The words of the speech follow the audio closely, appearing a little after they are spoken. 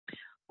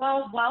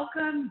Well,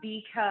 welcome,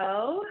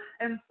 BCO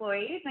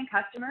employees and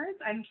customers.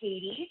 I'm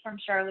Katie from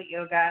Charlotte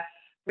Yoga.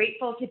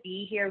 Grateful to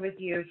be here with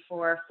you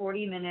for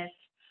 40 minutes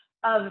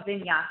of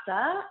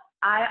Vinyasa.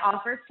 I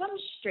offer some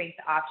strength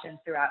options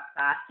throughout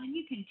class, and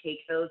you can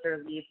take those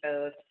or leave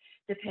those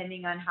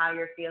depending on how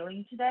you're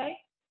feeling today.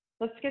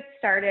 Let's get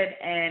started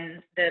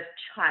in the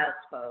child's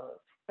pose.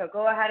 So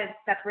go ahead and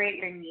separate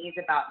your knees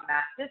about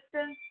mat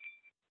distance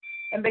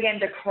and begin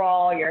to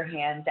crawl your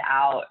hands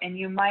out. And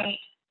you might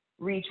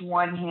reach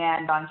one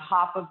hand on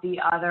top of the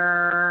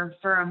other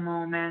for a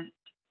moment,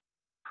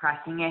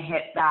 pressing a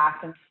hip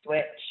back and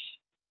switch.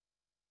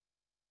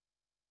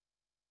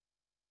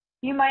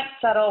 You might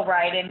settle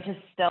right into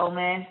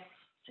stillness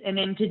and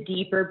into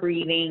deeper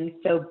breathing.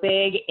 So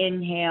big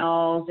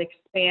inhales,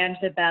 expand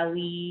the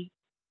belly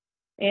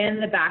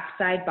and the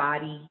backside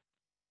body.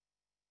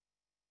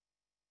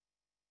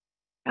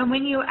 And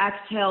when you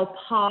exhale,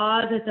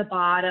 pause at the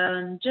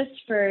bottom just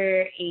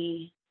for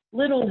a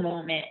little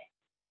moment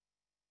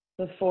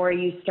before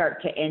you start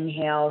to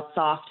inhale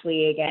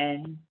softly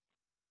again.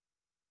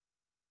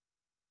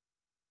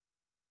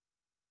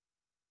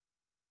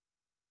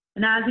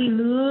 And as we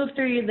move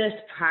through this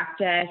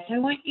practice, I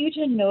want you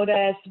to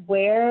notice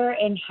where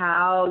and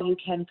how you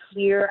can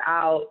clear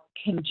out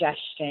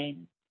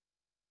congestion,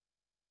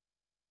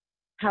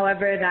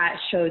 however that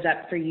shows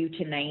up for you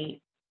tonight.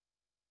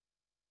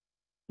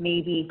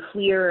 Maybe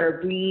clearer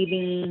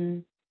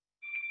breathing,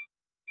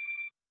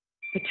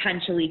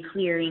 potentially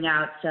clearing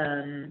out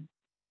some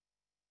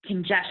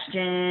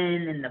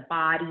congestion in the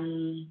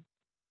body.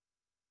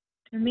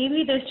 Or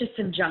maybe there's just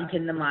some junk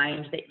in the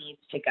mind that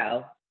needs to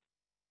go.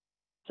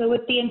 So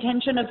with the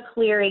intention of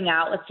clearing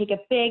out, let's take a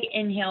big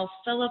inhale,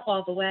 fill up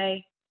all the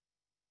way.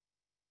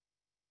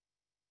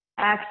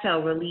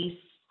 Exhale, release.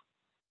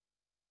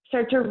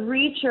 Start to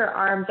reach your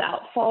arms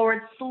out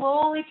forward,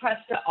 slowly press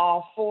to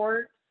all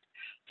fours.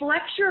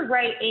 Flex your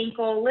right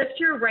ankle, lift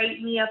your right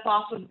knee up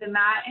off of the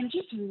mat, and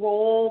just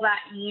roll that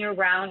knee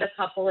around a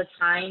couple of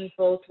times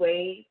both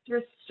ways,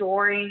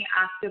 restoring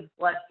active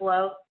blood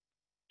flow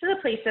to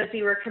the places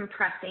you were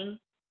compressing.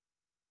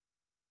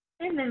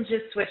 And then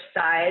just switch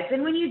sides.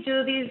 And when you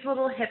do these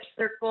little hip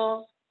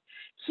circles,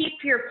 keep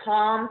your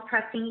palms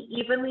pressing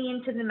evenly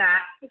into the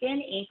mat.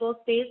 Again, ankle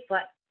stays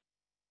flexed.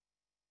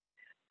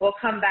 We'll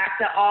come back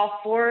to all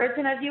fours,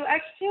 and as you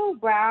exhale,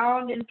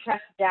 round and press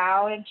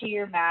down into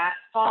your mat.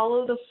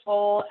 Follow the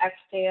full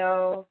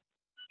exhale.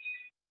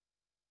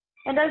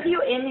 And as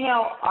you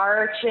inhale,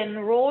 arch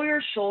and roll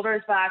your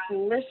shoulders back,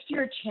 lift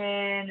your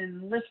chin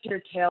and lift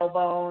your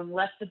tailbone,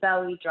 let the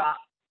belly drop.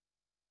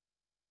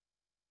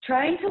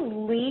 Trying to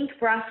link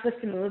breath with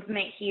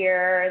movement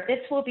here. This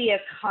will be a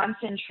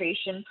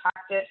concentration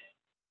practice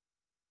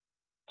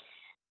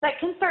that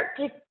can start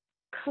to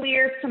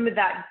clear some of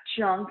that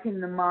junk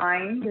in the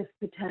mind if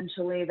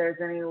potentially there's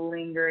any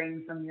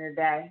lingering from your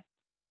day.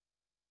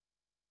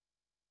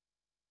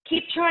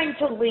 Keep trying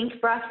to link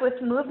breath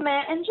with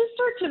movement and just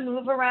start to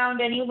move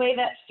around any way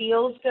that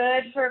feels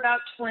good for about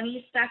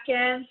 20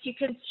 seconds. You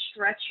can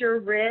stretch your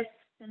wrists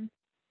and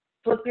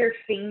flip your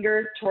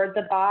fingers toward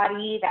the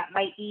body. That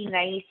might be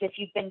nice if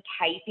you've been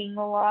typing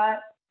a lot.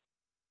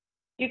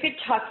 You could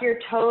tuck your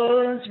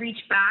toes, reach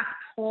back,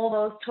 pull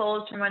those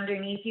toes from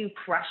underneath you,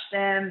 crush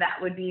them. That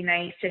would be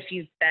nice if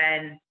you've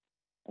been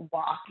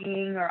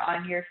walking or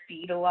on your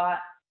feet a lot.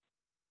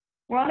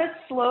 We're on a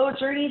slow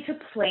journey to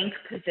plank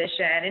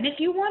position. And if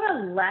you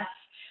want a less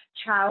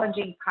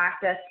challenging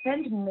practice,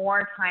 spend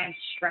more time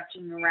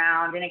stretching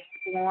around and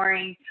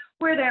exploring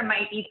where there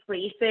might be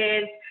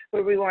places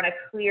where we want to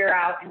clear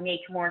out and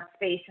make more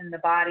space in the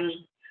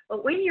body.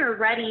 But when you're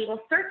ready,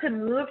 we'll start to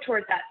move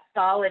towards that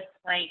solid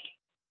plank.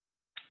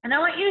 And I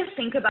want you to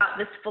think about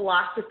this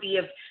philosophy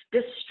of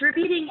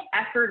distributing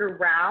effort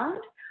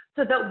around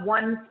so that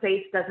one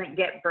space doesn't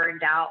get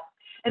burned out.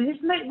 And this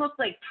might look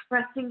like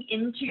pressing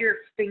into your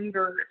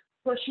fingers,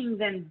 pushing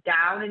them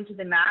down into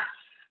the mat,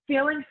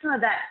 feeling some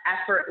of that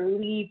effort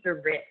leave the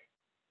wrist.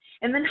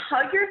 And then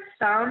hug your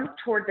thumb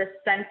toward the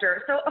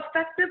center, so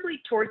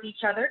effectively towards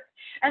each other,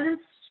 and then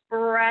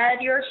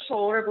spread your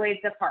shoulder blades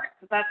apart.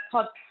 So that's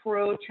called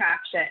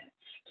protraction.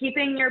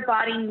 Keeping your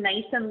body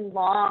nice and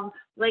long,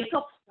 like a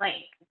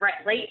plank,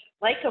 right?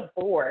 Like a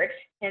board,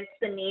 hence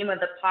the name of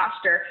the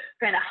posture,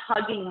 kind of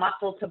hugging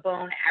muscle to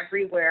bone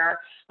everywhere.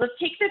 Let's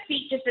take the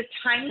feet just a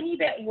tiny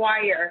bit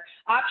wider.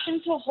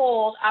 Option to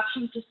hold,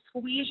 option to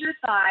squeeze your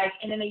thighs,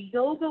 and in a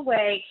yoga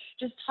way,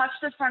 just touch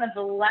the front of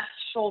the left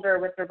shoulder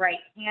with the right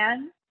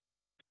hand,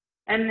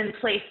 and then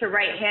place the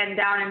right hand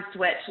down and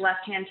switch.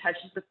 Left hand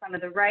touches the front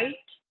of the right.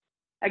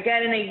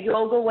 Again, in a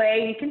yoga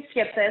way, you can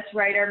skip this.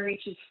 Right arm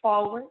reaches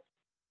forward.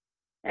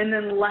 And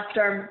then left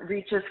arm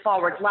reaches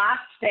forward.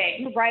 Last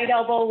thing, right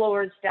elbow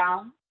lowers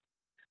down.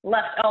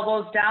 Left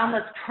elbow's down.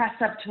 Let's press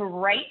up to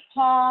right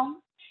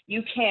palm.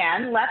 You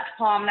can, left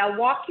palm. Now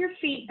walk your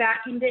feet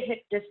back into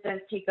hip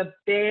distance. Take a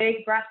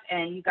big breath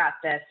in. You got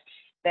this.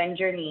 Bend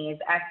your knees.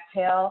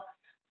 Exhale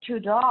to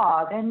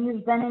dog. And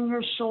you've been in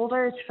your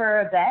shoulders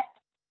for a bit.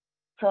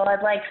 So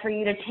I'd like for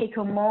you to take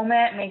a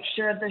moment, make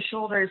sure the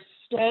shoulders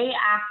stay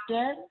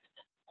active.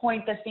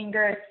 point the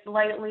finger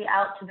slightly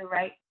out to the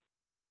right.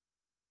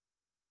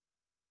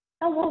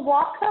 And we'll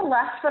walk the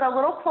left foot a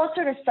little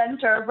closer to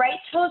center. Right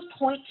toes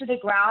point to the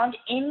ground.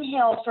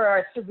 Inhale for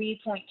our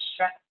 3-point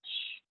stretch.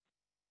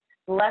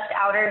 Left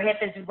outer hip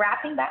is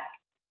wrapping back,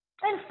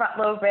 and front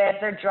low ribs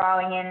are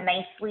drawing in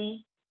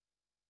nicely.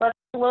 Let's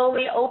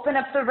slowly open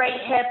up the right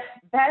hip,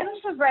 bend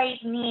the right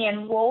knee,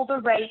 and roll the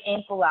right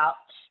ankle out.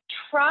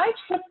 Try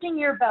twisting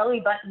your belly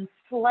button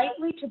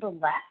slightly to the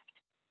left.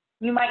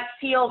 You might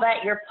feel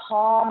that your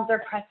palms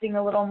are pressing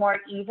a little more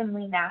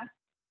evenly now.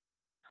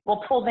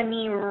 We'll pull the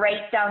knee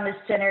right down the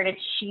center to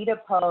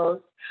cheetah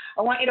pose.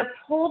 I want you to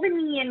pull the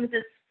knee in with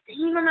the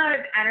same amount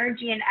of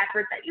energy and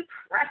effort that you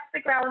press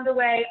the ground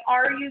away.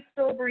 Are you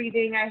still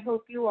breathing? I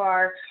hope you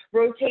are.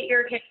 Rotate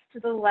your hips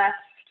to the left,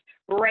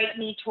 right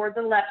knee toward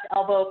the left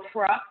elbow,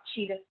 cross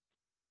cheetah.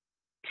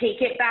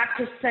 Take it back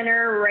to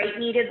center, right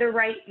knee to the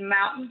right,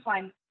 mountain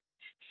climb.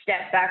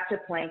 Step back to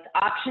plank.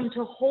 Option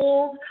to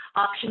hold,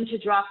 option to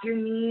drop your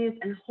knees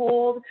and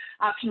hold,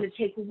 option to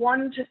take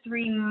 1 to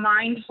 3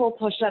 mindful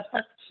push-ups.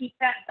 Let's keep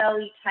that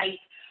belly tight.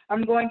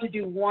 I'm going to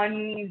do 1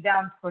 knees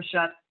down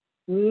push-up.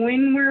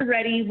 When we're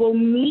ready, we'll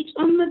meet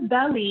on the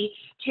belly,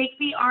 take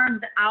the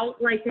arms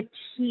out like a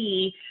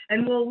T,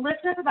 and we'll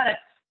lift up about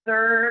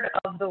 1/3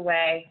 of the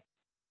way.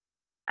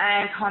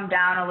 And come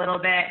down a little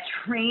bit,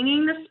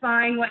 training the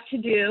spine what to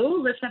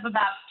do. Lift up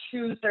about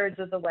 2/3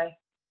 of the way.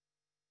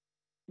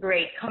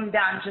 Great, come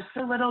down just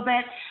a little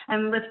bit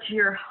and lift to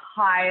your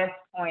highest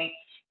point.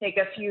 Take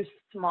a few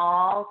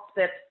small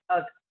sips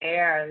of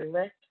air.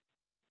 Lift.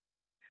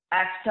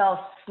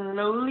 Exhale,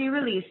 slowly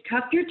release.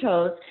 Tuck your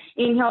toes.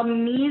 Inhale,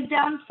 knees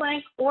down,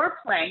 plank or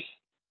plank.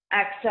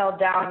 Exhale,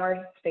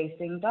 downward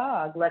facing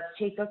dog. Let's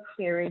take a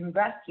clearing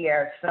breath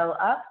here. Fill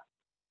up.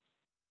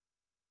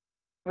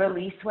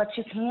 Release what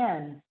you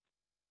can.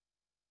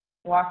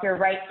 Walk your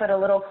right foot a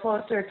little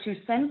closer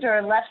to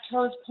center. Left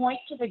toes point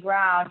to the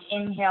ground.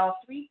 Inhale,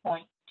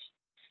 3-point.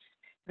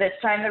 This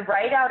time the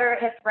right outer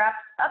hip wraps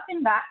up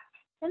and back,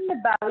 and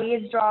the belly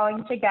is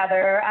drawing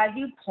together as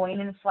you point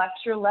and flex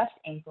your left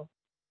ankle.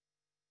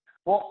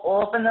 We'll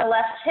open the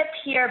left hip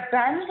here,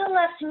 bend the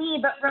left knee,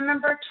 but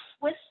remember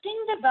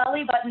twisting the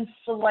belly button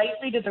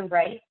slightly to the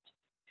right.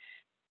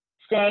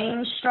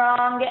 Staying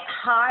strong, get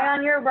high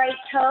on your right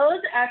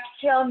toes.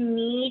 Exhale,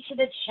 knee to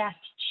the chest,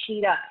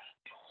 cheetah.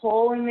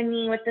 Pulling the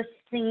knee with the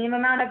same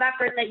amount of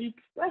effort that you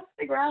press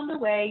the ground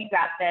away. You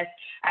got this.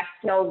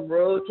 Exhale,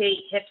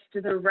 rotate hips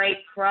to the right,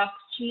 cross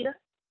cheetah.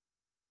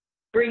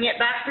 Bring it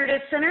back through to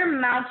center,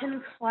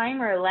 mountain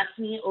climber, left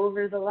knee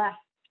over the left.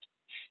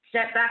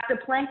 Step back to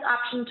plank,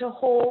 option to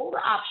hold,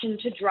 option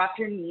to drop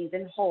your knees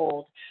and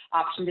hold.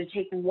 Option to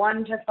take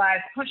 1 to 5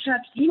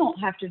 push-ups. You don't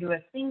have to do a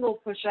single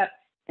push-up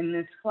in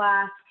this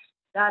class.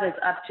 That is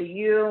up to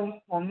you.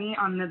 We'll meet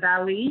on the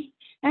belly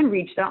and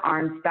reach the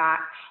arms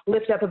back.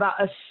 Lift up about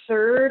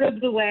 1/3 of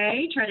the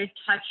way. Try to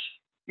touch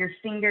your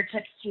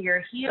fingertips to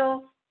your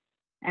heels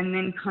and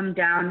then come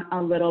down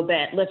a little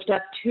bit. Lift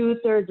up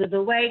 2/3 of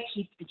the way.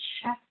 Keep the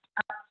chest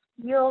up,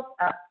 heels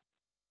up.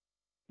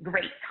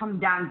 Great. Come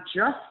down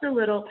just a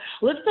little.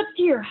 Lift up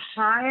to your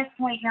highest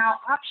point now.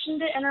 Option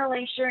to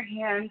interlace your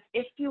hands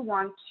if you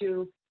want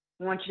to.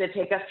 I want you to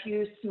take a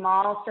few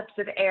small sips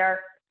of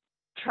air.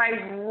 Try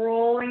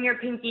rolling your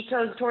pinky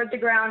toes toward the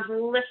ground,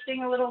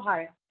 lifting a little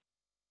higher.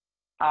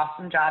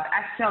 Awesome job.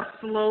 Exhale,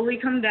 slowly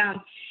come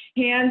down.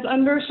 Hands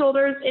under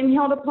shoulders.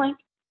 Inhale to plank.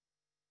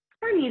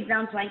 Or knees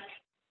down plank.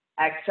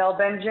 Exhale,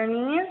 bend your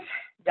knees.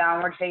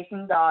 Downward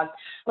facing dog.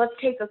 Let's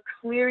take a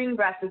clearing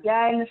breath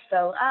again.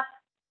 Fill up.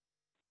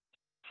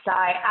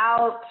 Sigh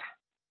out.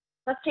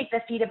 Let's take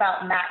the feet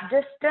about mat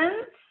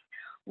distance.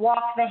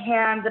 Walk the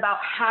hands about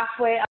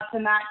halfway up the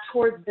mat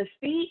towards the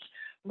feet.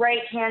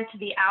 Right hand to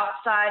the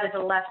outside of the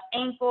left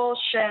ankle,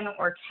 shin,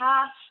 or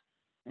calf.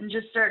 And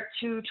just start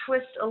to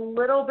twist a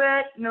little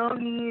bit. No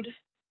need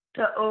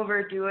to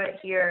overdo it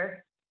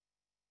here.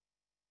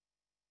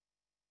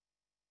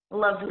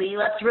 Lovely.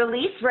 Let's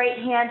release. Right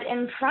hand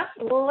in front.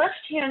 Left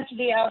hand to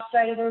the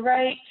outside of the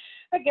right.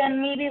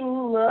 Again, maybe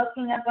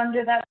looking up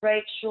under that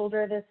right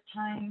shoulder this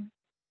time.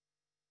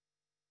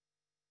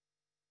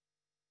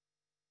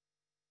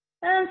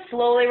 And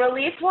slowly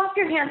release. Walk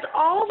your hands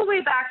all the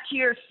way back to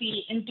your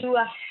feet and do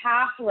a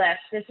half lift.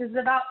 This is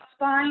about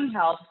spine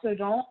health, so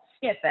don't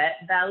skip it.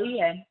 Belly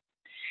in.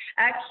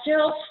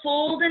 Exhale,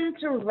 fold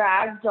into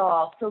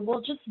ragdoll. So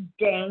we'll just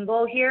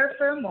dangle here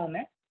for a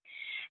moment.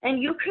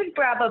 And you could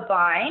grab a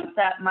bind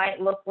that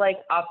might look like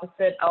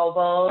opposite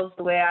elbows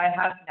the way I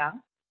have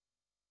now.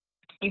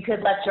 You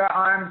could let your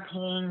arms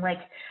hang like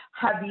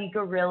heavy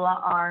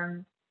gorilla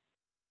arms.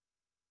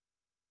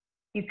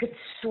 You could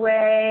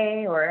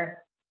sway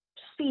or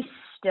just be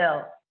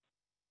still.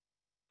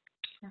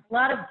 A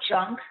lot of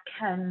junk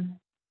can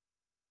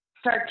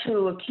start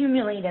to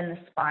accumulate in the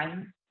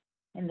spine,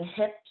 in the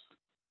hips.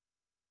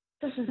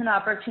 This is an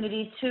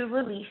opportunity to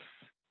release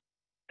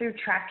through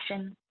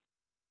traction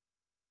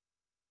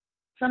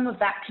some of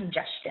that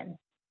congestion.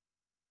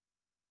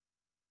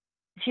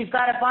 If you've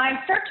got a bind,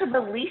 start to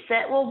release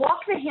it. We'll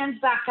walk the hands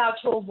back out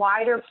to a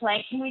wider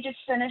plank. Can we just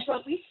finish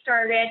what we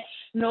started?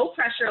 No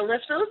pressure.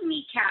 Lift those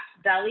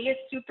kneecaps. Belly is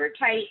super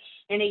tight.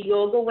 In a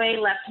yoga way,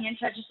 left hand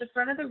touches the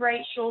front of the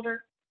right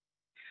shoulder.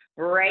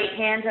 Right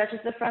hand touches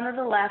the front of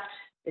the left.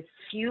 It's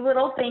a few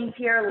little things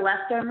here.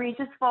 Left arm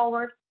reaches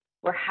forward.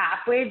 We're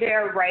halfway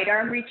there. Right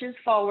arm reaches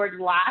forward.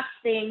 Last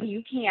thing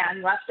you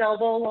can. Left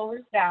elbow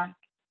lowers down.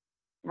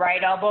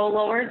 Right elbow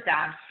lowers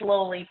down.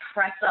 Slowly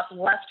press up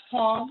left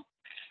palm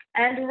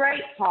and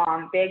right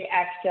palm. Big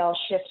exhale.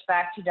 Shift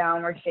back to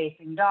downward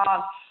facing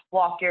dog.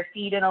 Walk your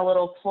feet in a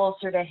little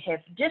closer to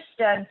hip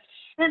distance.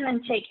 And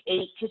then take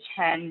 8 to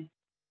 10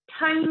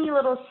 tiny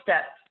little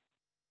steps,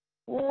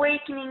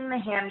 awakening the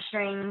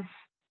hamstrings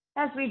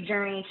as we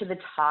journey to the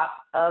top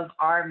of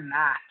our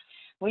mat.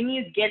 When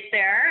you get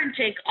there and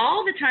take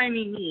all the time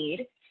you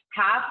need,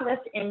 half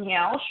lift,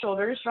 inhale,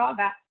 shoulders draw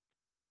back.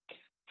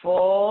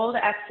 Fold,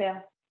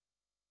 exhale.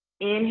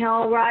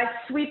 Inhale, rise,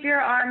 sweep your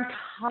arms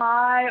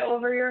high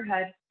over your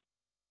head.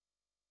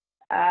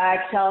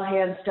 Exhale,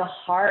 hands to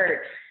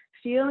heart,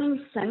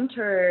 feeling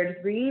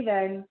centered. Breathe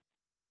in,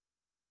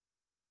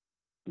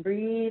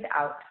 breathe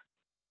out.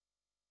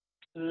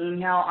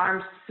 Inhale,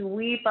 arms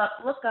sweep up,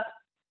 look up.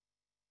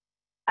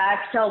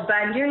 Exhale,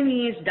 bend your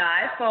knees,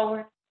 dive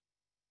forward.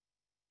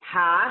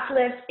 Half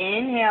lift,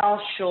 inhale,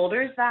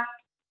 shoulders back.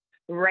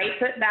 Right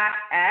foot back,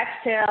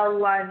 exhale,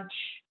 lunge.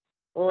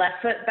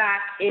 Left foot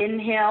back,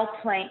 inhale,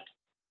 plank.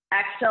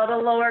 Exhale to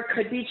lower,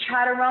 could be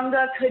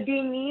chaturanga, could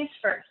be knees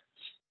first.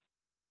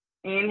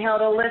 Inhale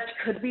to lift,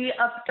 could be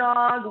up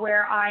dog,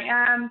 where I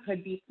am,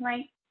 could be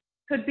plank,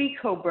 could be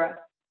cobra.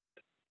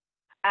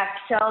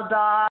 Exhale,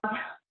 dog.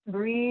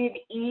 Breathe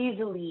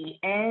easily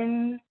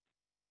in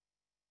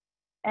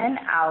and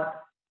out.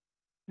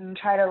 And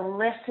try to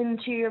listen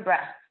to your breath.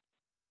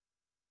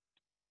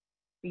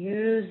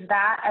 Use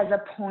that as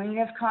a point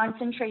of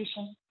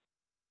concentration.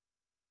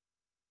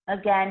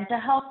 Again, to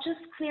help just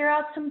clear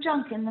out some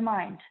junk in the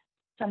mind.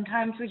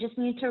 Sometimes we just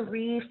need to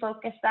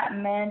refocus that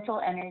mental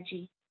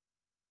energy.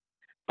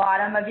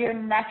 Bottom of your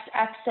next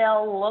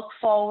exhale, look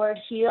forward,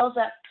 heels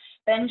up.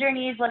 Bend your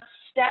knees, let's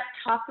step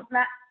top of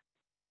mat.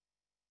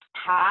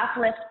 Half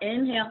lift,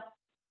 inhale.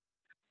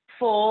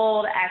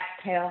 Fold,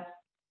 exhale.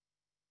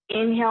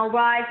 Inhale,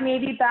 rise,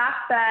 maybe back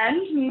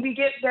bend, maybe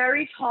get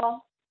very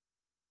tall.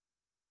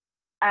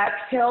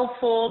 Exhale,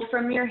 fold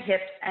from your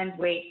hips and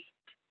waist.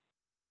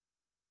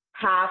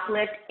 Half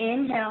lift,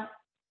 inhale.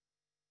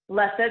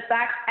 Left foot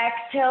back,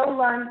 exhale,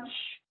 lunge.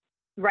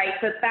 Right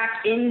foot back,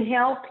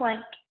 inhale,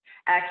 plank.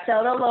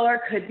 Exhale to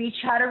lower, could be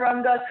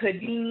chaturanga, could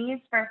be knees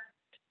first.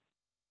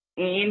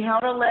 Inhale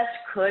to lift,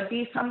 could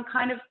be some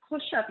kind of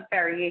push-up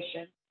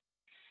variation.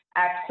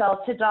 Exhale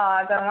to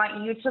dog. I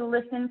want you to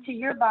listen to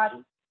your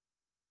body.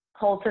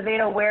 Cultivate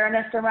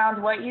awareness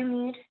around what you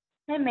need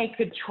and make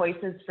good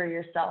choices for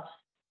yourself.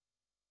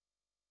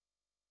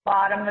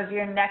 Bottom of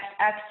your next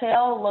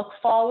exhale, look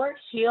forward,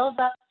 heels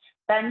up,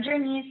 bend your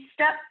knees,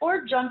 step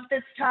or jump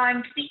this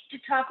time, feet to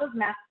top of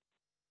mat.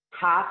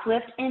 Half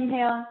lift,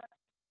 inhale.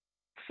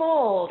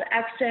 Fold,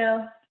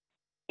 exhale.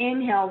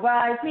 Inhale,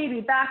 rise, maybe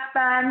back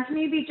bend,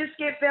 maybe just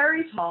get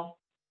very tall.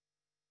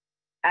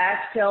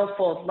 Exhale,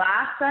 fold,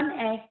 last bend,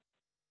 A.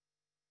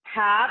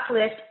 Half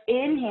lift,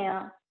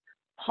 inhale.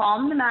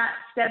 Palm the mat,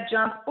 step,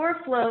 jump, or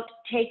float.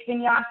 Take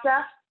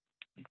vinyasa,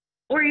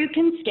 or you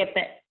can skip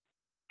it.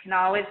 Can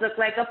always look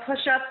like a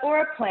push-up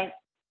or a plank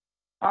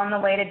on the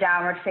way to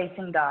downward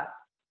facing dog.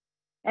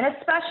 And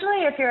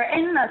especially if you're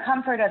in the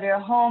comfort of your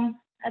home,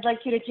 I'd like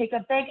you to take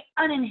a big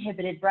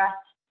uninhibited breath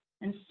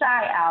and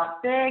sigh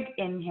out. Big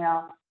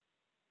inhale.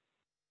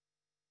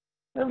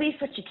 Release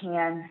what you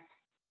can.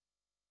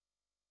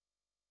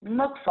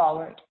 Look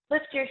forward.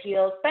 Lift your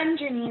heels, bend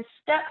your knees,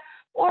 step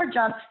or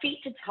jump, feet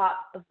to top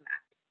of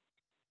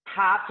mat.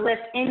 Half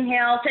lift,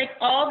 inhale, take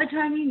all the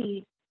time you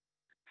need.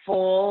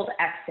 Fold,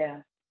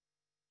 exhale.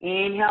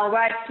 Inhale,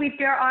 right, sweep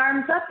your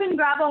arms up and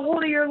grab a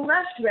hold of your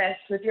left wrist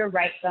with your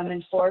right thumb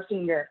and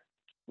forefinger.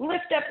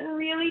 Lift up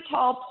really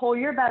tall, pull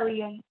your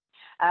belly in.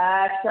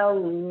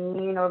 Exhale,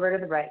 lean over to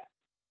the right.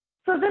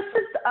 So this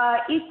is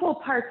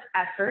equal parts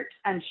effort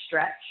and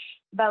stretch.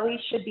 Belly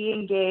should be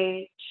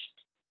engaged.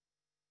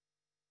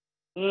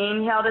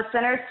 Inhale to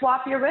center,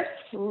 swap your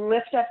wrists,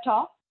 lift up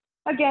tall.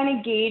 Again,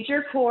 engage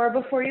your core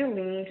before you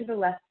lean to the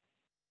left.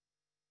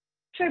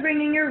 Try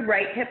bringing your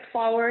right hip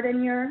forward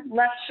and your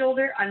left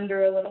shoulder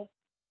under a little.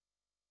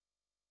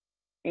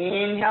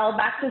 Inhale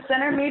back to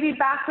center, maybe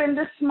back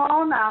into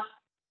small now.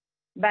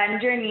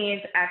 Bend your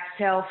knees,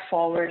 exhale,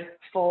 forward,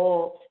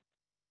 fold.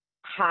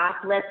 Half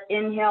lift,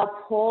 inhale,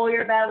 pull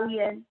your belly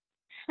in.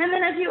 And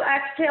then as you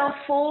exhale,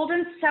 fold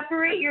and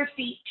separate your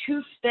feet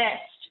 2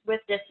 fists with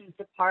distance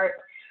apart.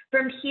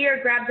 From here,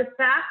 grab the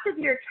backs of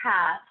your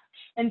calves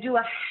and do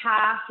a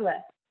half lift.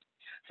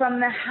 From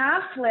the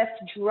half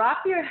lift,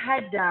 drop your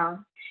head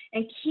down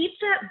and keep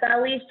that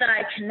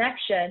belly-thigh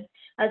connection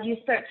as you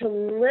start to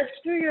lift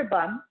through your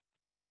bum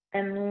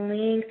and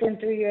lengthen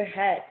through your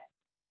head.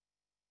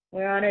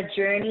 We're on a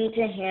journey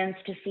to hands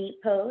to feet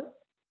pose,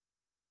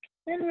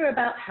 and we're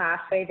about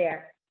halfway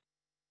there.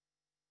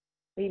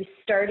 We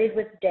started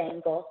with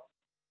dangle.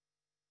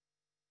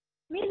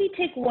 Maybe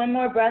take one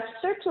more breath.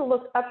 Start to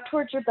look up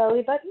towards your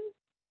belly button.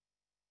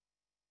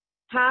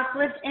 Half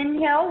lift,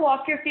 inhale.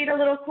 Walk your feet a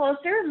little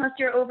closer unless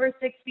you're over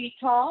 6 feet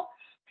tall.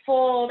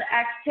 Fold,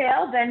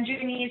 exhale, bend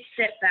your knees,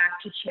 sit back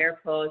to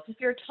chair pose. If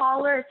you're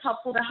taller, it's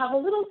helpful to have a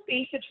little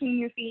space between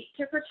your feet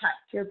to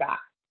protect your back.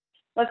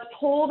 Let's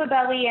pull the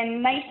belly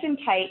in nice and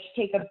tight.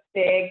 Take a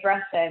big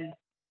breath in.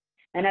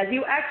 And as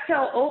you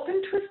exhale,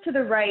 open twist to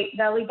the right,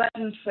 belly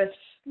button twist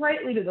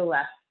slightly to the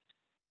left.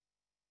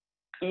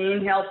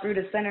 Inhale through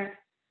to center.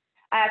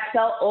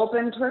 Exhale,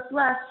 open twist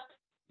left,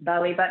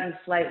 belly button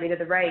slightly to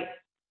the right.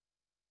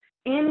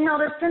 Inhale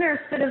to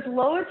center, sit as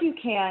low as you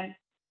can.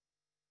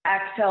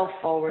 Exhale,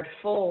 forward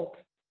fold.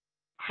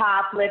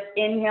 Half lift,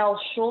 inhale,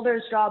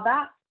 shoulders draw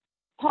back.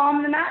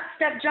 Palm the mat,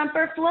 step, jump,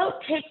 or float.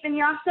 Take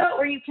vinyasa,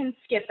 or you can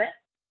skip it.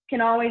 You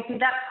can always do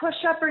that push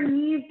up or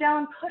knees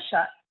down push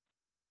up.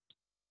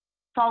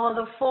 Follow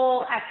the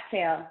full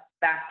exhale,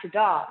 back to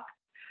dog.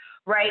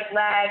 Right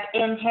leg,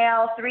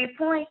 inhale, 3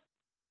 point.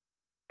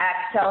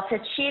 Exhale to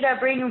cheetah,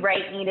 bring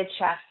right knee to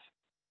chest.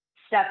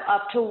 Step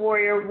up to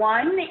warrior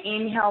one,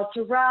 inhale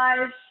to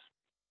rise.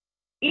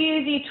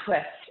 Easy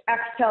twist.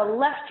 Exhale,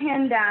 left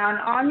hand down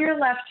on your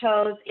left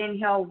toes.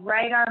 Inhale,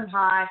 right arm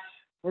high,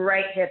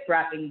 right hip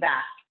wrapping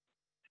back.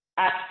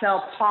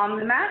 Exhale, palm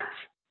the mat.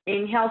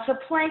 Inhale to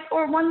plank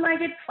or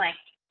one-legged plank.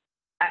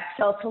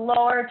 Exhale to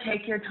lower,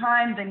 take your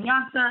time,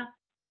 vinyasa.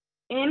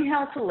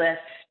 Inhale to lift.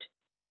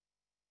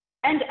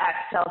 And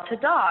exhale to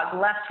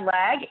dog. Left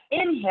leg,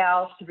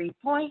 inhale, 3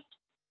 point.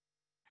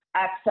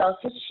 Exhale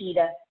to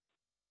cheetah.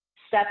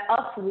 Step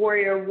up,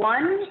 warrior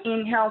one.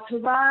 Inhale to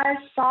rise,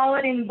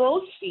 solid in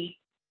both feet.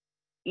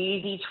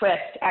 Easy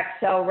twist.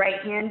 Exhale,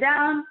 right hand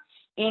down.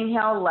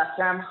 Inhale, left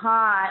arm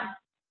high.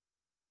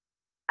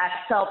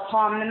 Exhale,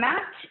 palm the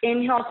mat.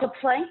 Inhale to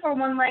plank or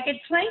one-legged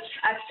plank.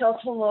 Exhale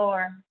to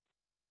lower.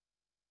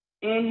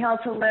 Inhale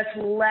to lift,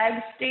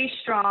 legs stay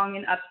strong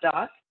in up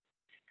dog.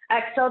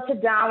 Exhale to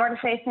downward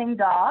facing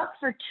dog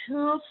for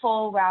 2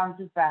 full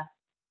rounds of breath.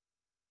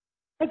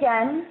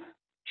 Again,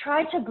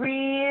 try to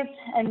breathe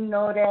and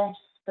notice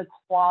the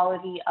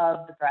quality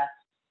of the breath.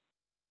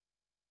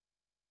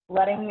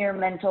 Letting your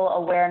mental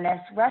awareness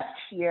rest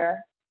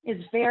here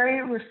is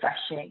very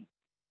refreshing.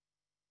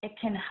 It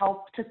can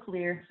help to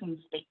clear some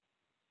space.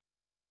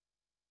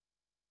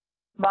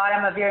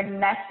 Bottom of your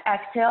next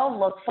exhale,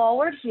 look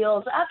forward,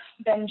 heels up,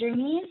 bend your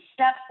knees,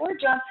 step or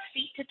jump,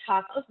 feet to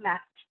top of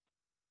mat.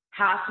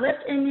 Half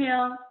lift,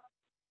 inhale,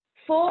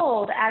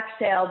 fold,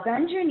 exhale,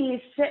 bend your knees,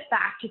 sit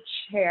back to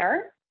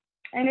chair.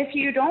 And if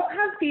you don't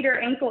have feet or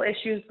ankle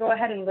issues, go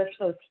ahead and lift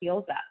those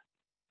heels up.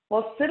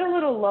 We'll sit a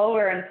little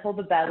lower and pull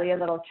the belly a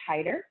little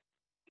tighter.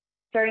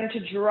 Starting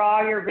to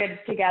draw your ribs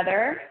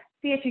together.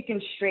 See if you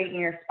can straighten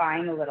your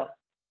spine a little.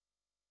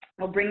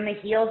 We'll bring the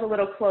heels a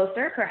little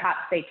closer, perhaps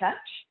they touch.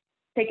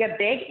 Take a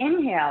big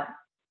inhale.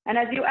 And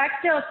as you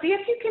exhale, see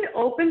if you can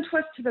open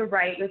twist to the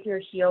right with your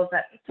heels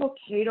up. It's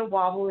okay to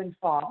wobble and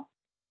fall.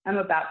 I'm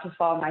about to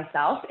fall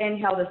myself.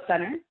 Inhale to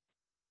center.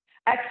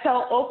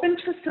 Exhale, open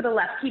twist to the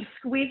left. Keep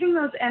squeezing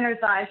those inner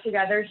thighs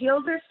together.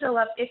 Heels are still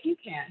up if you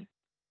can.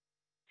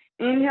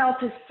 Inhale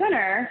to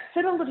center,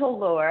 sit a little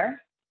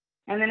lower.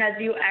 And then as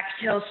you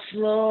exhale,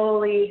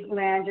 slowly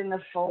land in the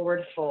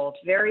forward fold.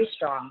 Very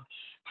strong.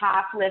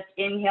 Half lift,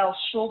 inhale,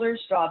 shoulders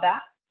draw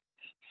back.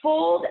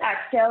 Fold,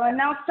 exhale, and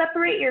now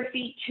separate your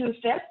feet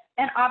 2/5.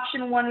 And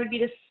option one would be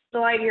to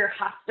slide your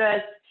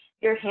hastas,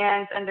 your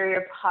hands under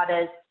your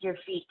padas, your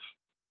feet.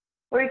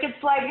 Or you could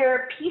slide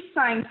your peace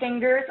sign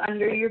fingers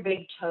under your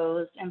big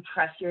toes and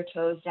press your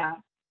toes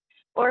down.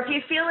 Or if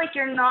you feel like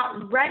you're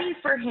not ready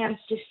for hands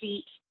to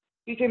feet,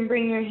 you can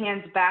bring your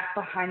hands back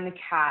behind the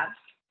calves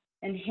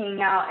and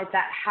hang out at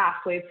that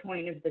halfway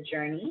point of the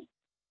journey.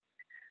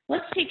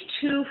 Let's take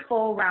 2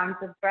 full rounds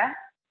of breath.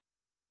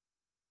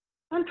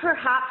 And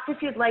perhaps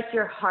if you'd like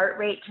your heart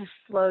rate to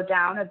slow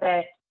down a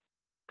bit,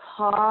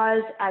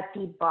 pause at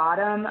the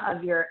bottom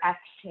of your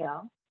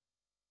exhale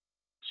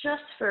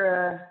just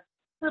for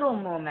a little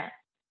moment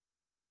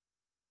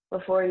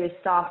before you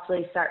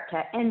softly start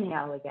to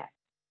inhale again.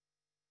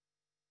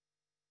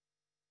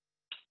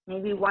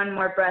 Maybe one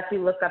more breath,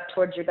 you look up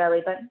towards your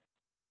belly button.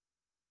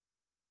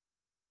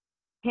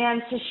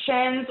 Hands to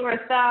shins or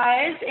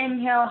thighs.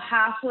 Inhale,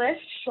 half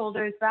lift,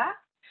 shoulders back.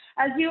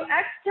 As you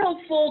exhale,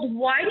 fold,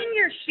 widen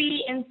your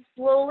feet and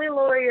slowly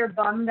lower your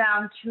bum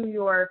down to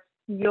your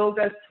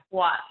yoga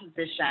squat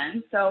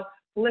position. So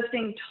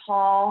lifting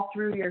tall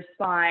through your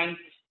spine.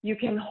 You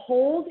can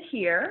hold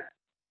here.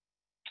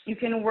 You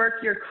can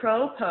work your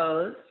crow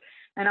pose,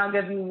 and I'll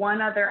give you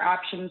one other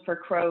option for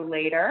crow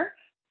later.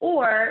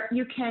 Or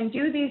you can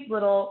do these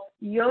little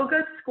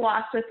yoga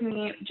squats with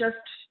me just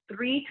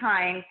 3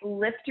 times.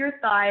 Lift your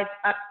thighs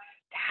up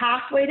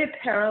halfway to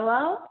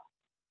parallel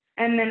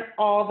and then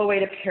all the way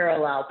to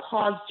parallel.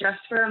 Pause just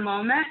for a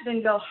moment,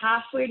 then go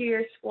halfway to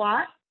your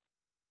squat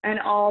and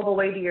all the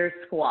way to your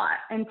squat.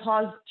 And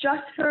pause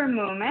just for a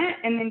moment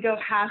and then go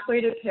halfway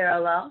to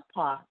parallel,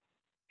 pause.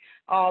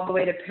 All the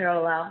way to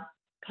parallel,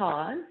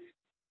 pause.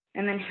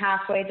 And then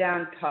halfway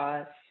down,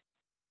 pause.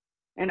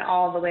 And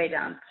all the way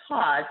down,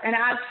 pause. And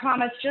as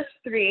promised, just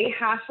 3,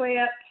 halfway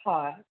up,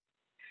 pause.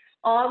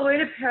 All the way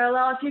to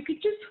parallel. If you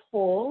could just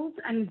hold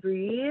and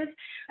breathe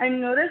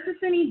and notice if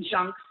any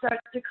junk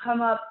starts to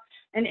come up.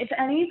 And if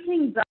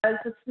anything does,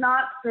 it's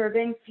not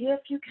serving, see if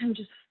you can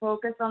just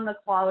focus on the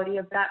quality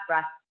of that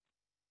breath.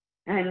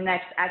 And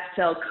next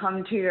exhale,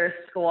 come to your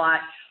squat.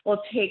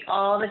 We'll take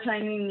all the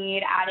time you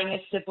need, adding a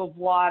sip of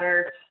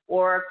water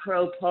or a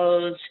crow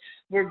pose.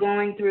 We're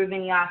going through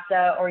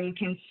vinyasa, or you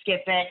can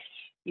skip it.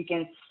 You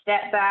can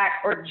step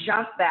back or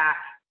jump back.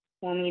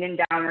 We'll meet in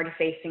downward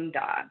facing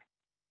dog.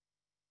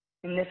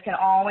 And this can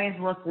always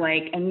look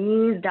like a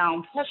knees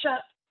down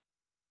push-up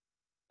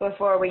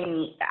before we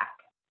meet back.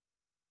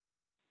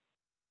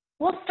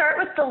 We'll start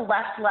with the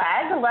left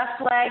leg.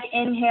 Left leg,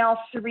 inhale,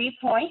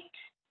 3-point.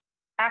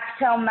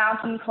 Exhale,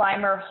 mountain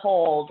climber,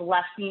 hold.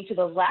 Left knee to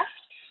the left.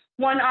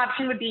 One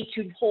option would be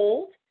to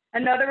hold.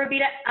 Another would be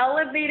to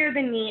elevate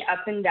the knee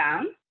up and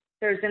down.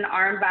 There's an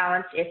arm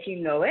balance if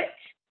you know it.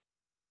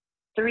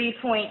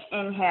 3-point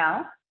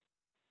inhale.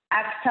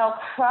 Exhale,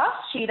 cross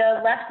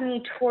cheetah, left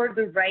knee toward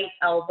the right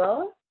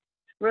elbow.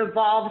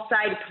 Revolve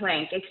side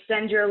plank.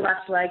 Extend your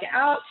left leg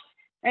out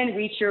and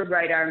reach your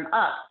right arm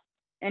up.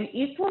 An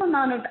equal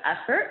amount of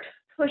effort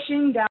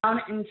pushing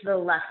down into the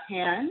left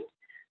hand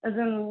as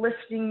in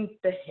lifting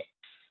the hips.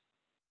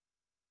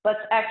 Let's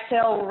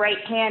exhale,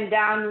 right hand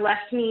down,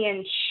 left knee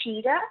in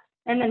cheetah,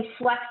 and then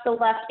flex the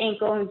left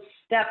ankle and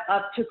step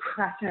up to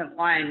crescent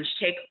lunge.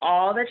 Take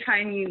all the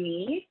time you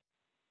need.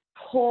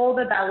 Pull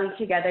the belly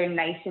together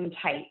nice and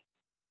tight.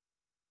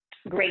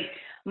 Great.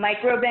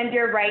 Micro bend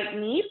your right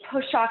knee,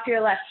 push off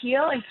your left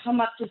heel, and come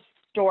up to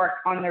stork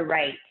on the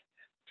right.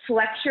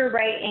 Flex your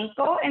right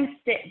ankle and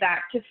sit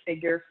back to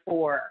figure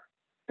 4.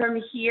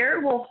 From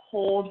here, we'll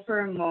hold for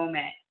a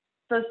moment.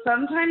 So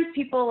sometimes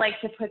people like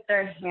to put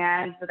their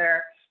hands or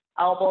their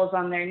elbows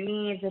on their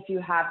knees if you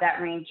have that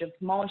range of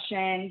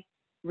motion.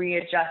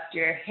 Readjust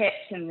your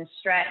hips in the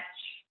stretch.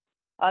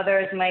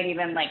 Others might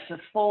even like to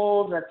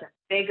fold. That's a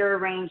bigger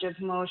range of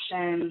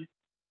motion.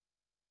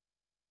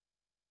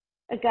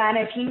 Again,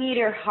 if you need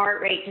your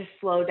heart rate to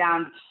slow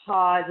down,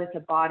 pause at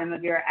the bottom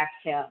of your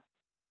exhale.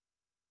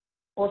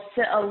 We'll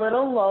sit a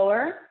little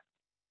lower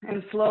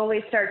and slowly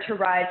start to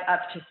rise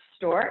up to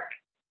stork.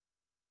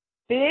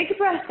 Big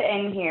breath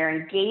in here,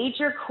 engage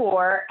your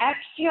core.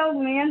 Exhale,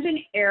 land an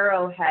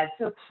arrowhead,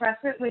 so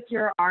crescent with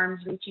your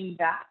arms reaching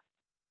back.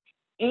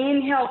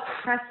 Inhale,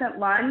 crescent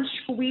lunge,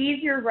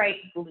 squeeze your right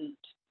glute.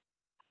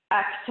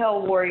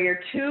 Exhale, warrior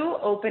 2,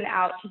 open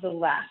out to the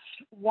left.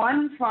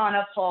 1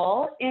 prana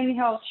pull,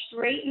 inhale,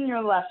 straighten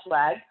your left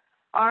leg,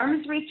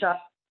 arms reach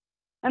up.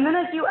 And then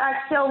as you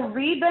exhale,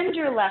 rebend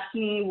your left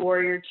knee,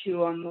 warrior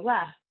 2 on the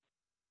left.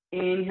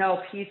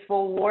 Inhale,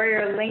 peaceful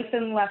warrior,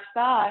 lengthen left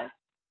thigh.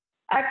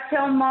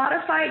 Exhale,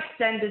 modify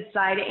extended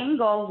side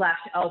angle, left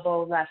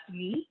elbow, left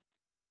knee,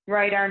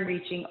 right arm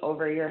reaching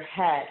over your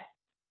head.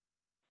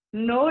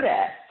 Notice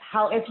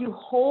how if you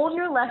hold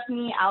your left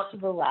knee out to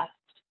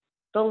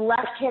the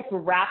left hip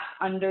wraps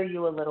under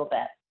you a little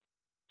bit.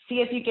 See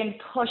if you can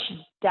push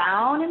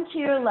down into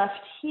your left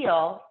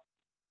heel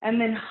and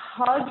then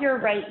hug your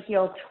right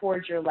heel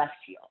towards your left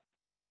heel.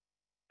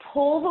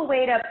 Pull the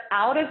weight up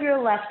out of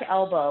your left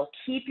elbow.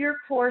 Keep your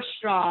core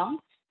strong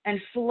and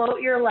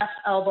float your left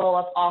elbow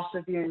up off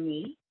of your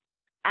knee.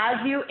 As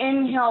you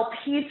inhale,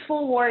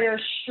 peaceful warrior,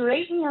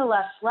 straighten your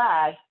left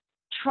leg,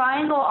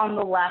 triangle on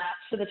the left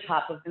to the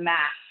top of the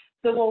mat.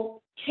 So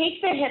we'll take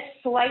the hip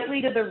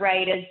slightly to the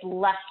right as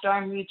left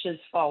arm reaches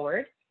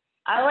forward.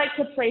 I like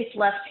to place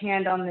left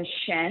hand on the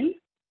shin.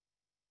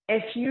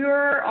 If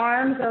your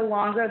arms are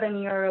longer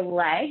than your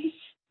legs,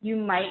 you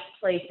might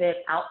place it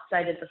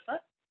outside of the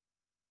foot.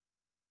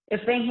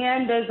 If the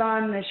hand is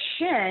on the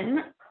shin,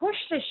 push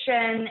the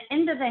shin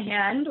into the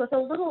hand with a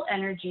little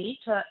energy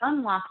to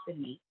unlock the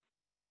knee.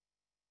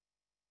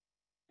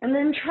 And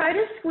then try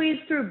to squeeze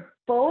through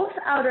both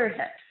outer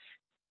hips.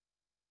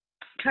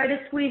 Try to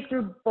squeeze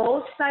through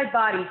both side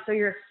bodies so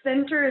your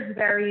center is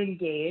very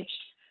engaged.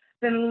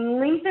 Then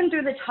lengthen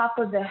through the top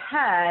of the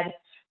head.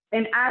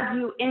 And as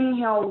you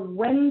inhale,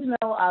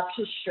 windmill up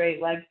to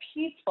straight leg,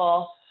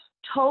 peaceful.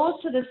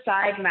 Toes to the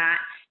side mat,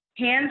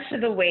 hands to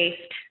the waist,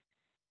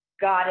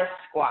 goddess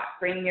squat.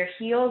 Bring your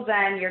heels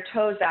in, your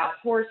toes out,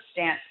 horse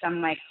stance,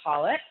 some might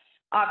call it.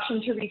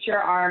 Option to reach your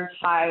arms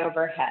high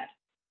overhead.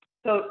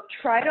 So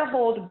try to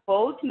hold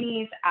both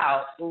knees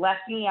out,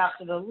 left knee out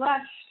to the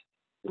left,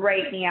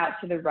 right knee out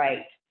to the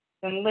right.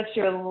 Then lift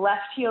your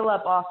left heel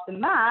up off the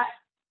mat.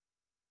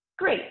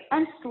 Great,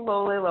 and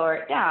slowly lower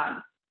it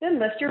down. Then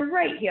lift your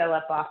right heel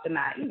up off the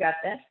mat. You got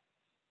this.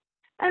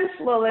 And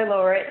slowly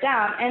lower it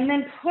down. And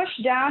then push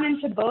down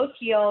into both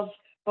heels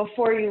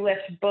before you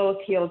lift both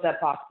heels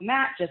up off the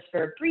mat, just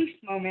for a brief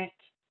moment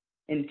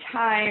in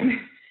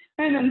time.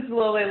 And then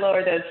slowly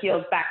lower those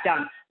heels back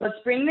down. Let's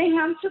bring the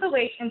hands to the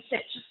waist and sit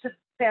just a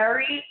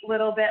very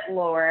little bit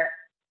lower.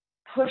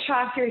 Push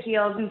off your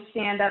heels and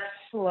stand up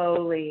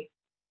slowly.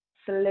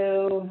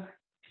 Slow,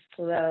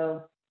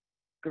 slow.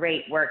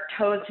 Great work.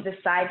 Toes to the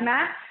side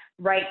mat.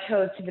 right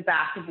toes to the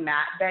back of the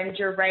mat. Bend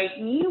your right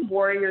knee,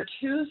 warrior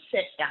two,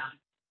 sit down.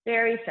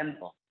 Very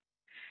simple.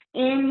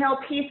 Inhale,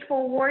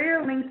 peaceful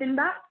warrior, lengthen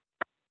back.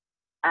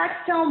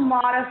 Exhale,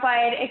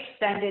 modified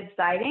extended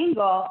side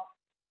angle.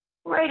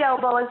 Right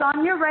elbow is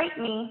on your right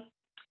knee,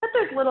 but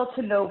there's little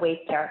to no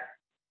weight there.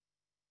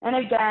 And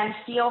again,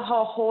 feel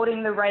how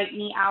holding the right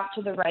knee out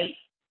to the right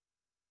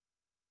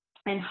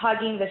and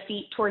hugging the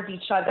feet towards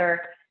each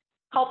other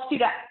helps you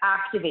to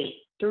activate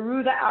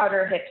through the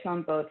outer hips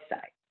on both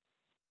sides.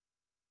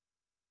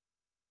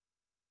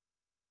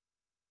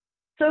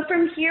 So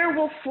from here,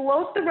 we'll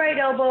float the right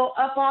elbow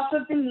up off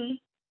of the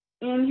knee.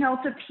 Inhale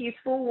to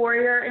peaceful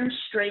warrior and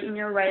straighten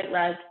your right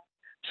leg.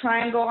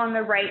 Triangle on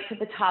the right to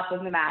the top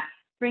of the mat.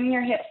 Bring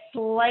your hips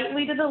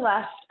slightly to the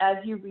left as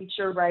you reach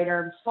your right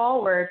arm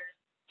forward.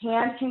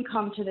 Hands can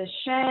come to the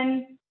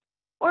shin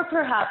or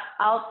perhaps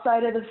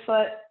outside of the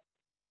foot.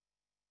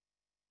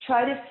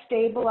 Try to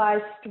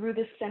stabilize through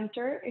the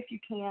center if you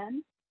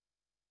can.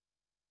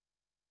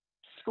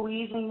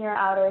 Squeezing your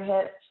outer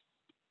hips.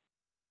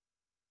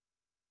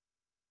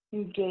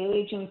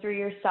 Engaging through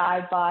your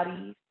side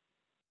body.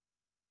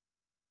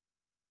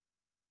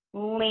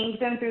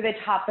 Lengthen through the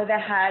top of the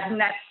head.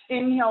 Next,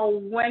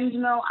 inhale,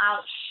 windmill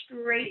out,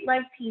 straight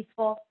leg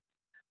peaceful.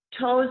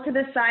 Toes to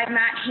the side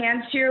mat,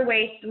 hands to your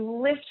waist,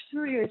 lift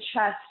through your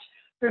chest.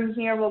 From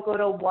here, we'll go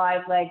to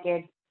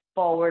wide-legged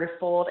forward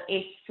fold.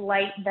 A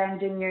slight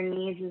bend in your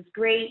knees is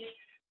great.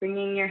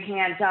 Bringing your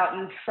hands out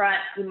in front,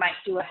 you might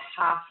do a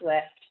half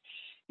lift.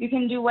 You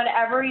can do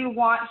whatever you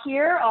want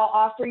here. I'll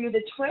offer you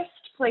the twist,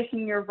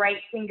 placing your right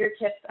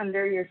fingertips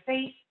under your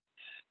face.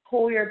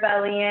 Pull your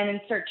belly in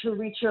and start to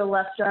reach your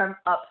left arm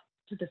up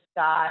to the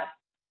sky.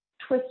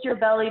 Twist your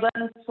belly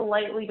button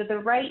slightly to the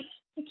right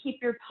to keep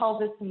your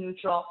pelvis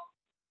neutral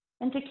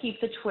and to keep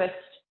the twist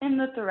in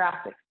the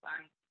thoracic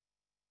spine.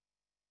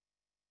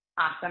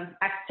 Awesome.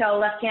 Exhale,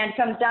 left hand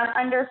comes down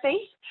under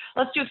face.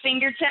 Let's do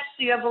fingertips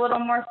so you have a little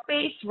more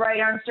space. Right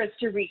arm starts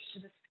to reach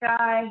to the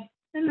sky,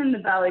 and then the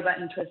belly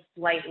button twists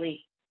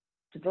slightly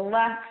to the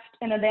left.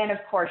 And then, of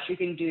course, you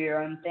can do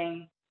your own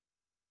thing.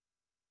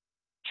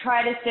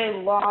 Try to stay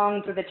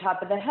long through the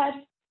top of the head.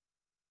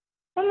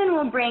 And then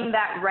we'll bring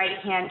that right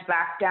hand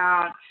back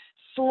down.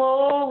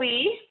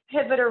 Slowly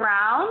pivot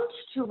around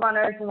to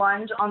runner's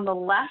lunge on the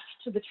left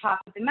to the top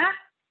of the mat.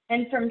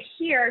 And from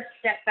here,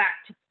 step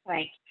back to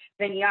plank.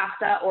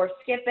 Vinyasa or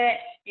skip it.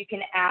 You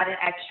can add an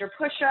extra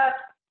push-up.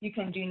 You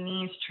can do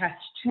knees, chest,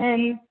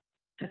 chin,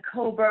 to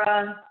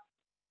cobra.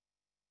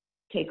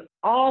 Take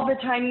all the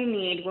time you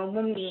need when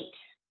we meet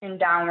in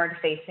downward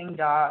facing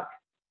dog.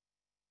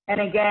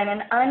 And again,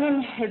 an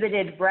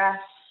uninhibited breath.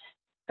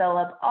 Fill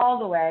up all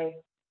the way.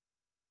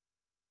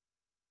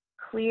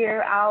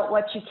 Clear out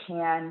what you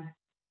can.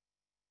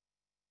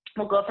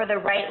 We'll go for the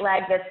right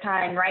leg this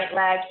time. Right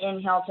leg,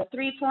 inhale to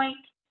 3-point.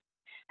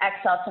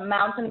 Exhale to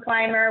mountain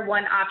climber.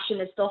 One option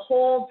is to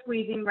hold,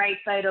 squeezing right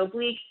side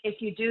obliques.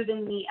 If you do the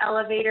knee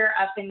elevator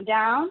up and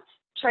down,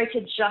 try to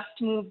just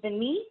move the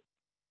knee.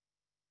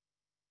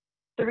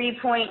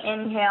 3-point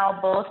inhale,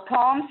 both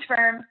palms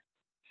firm.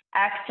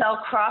 Exhale,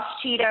 cross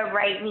cheetah,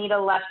 right knee to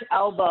left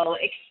elbow.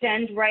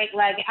 Extend right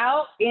leg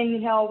out.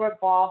 Inhale,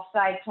 revolve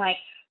side plank.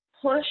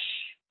 Push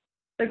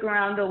the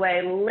ground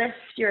away. Lift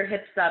your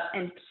hips up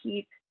and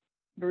keep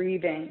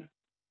breathing.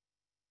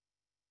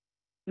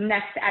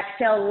 Next,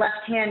 exhale,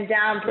 left hand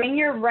down. Bring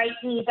your right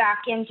knee back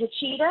into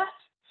cheetah.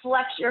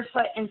 Flex your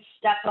foot and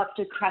step up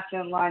to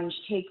crescent lunge.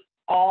 Take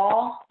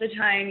all the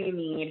time you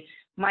need.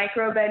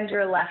 Micro bend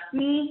your left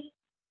knee.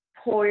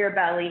 Pull your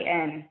belly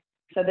in.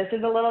 So this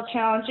is a little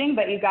challenging,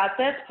 but you got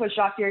this. Push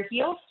off your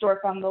heels,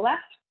 stork on the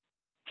left.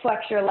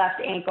 Flex your left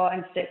ankle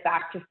and sit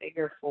back to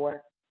figure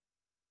four.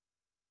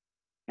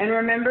 And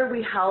remember,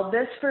 we held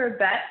this for a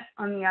bit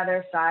on the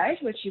other side,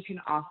 which you can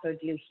also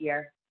do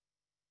here.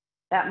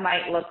 That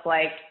might look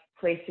like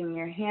placing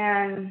your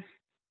hands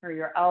or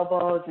your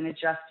elbows and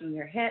adjusting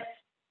your hips.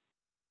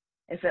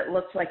 If it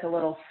looks like a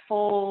little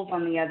fold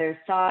on the other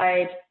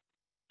side,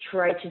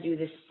 try to do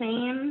the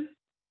same.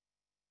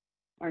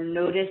 Or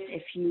notice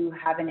if you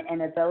have an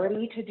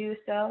inability to do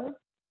so.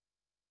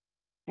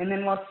 And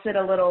then we'll sit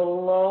a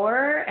little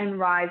lower and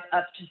rise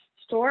up to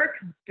stork.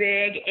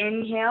 Big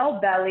inhale,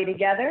 belly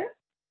together.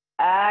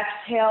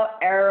 Exhale,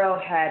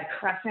 arrowhead,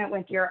 crescent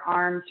with your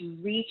arms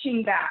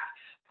reaching back.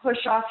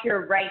 Push off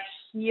your right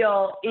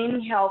heel.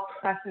 Inhale,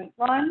 crescent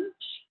lunge.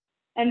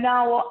 And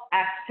now we'll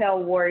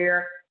exhale,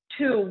 warrior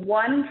two.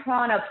 One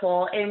prana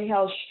pull.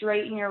 Inhale,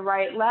 straighten your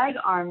right leg,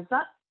 arms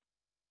up.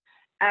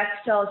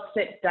 Exhale,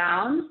 sit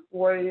down,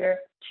 warrior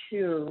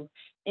two.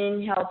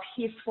 Inhale,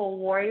 peaceful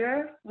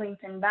warrior,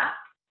 lengthen back.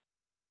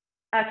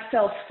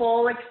 Exhale,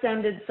 full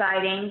extended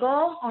side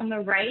angle on the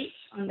right,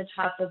 on the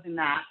top of the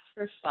mat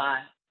for 5.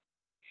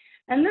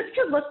 And this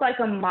could look like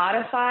a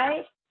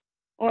modified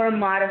or a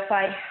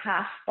modified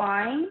half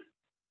bind.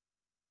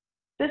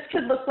 This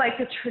could look like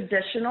a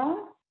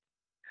traditional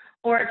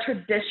or a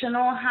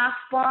traditional half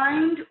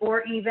bind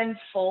or even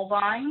full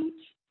bind.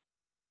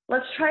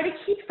 Let's try to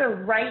keep the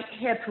right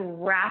hip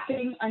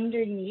wrapping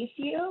underneath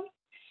you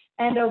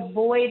and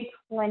avoid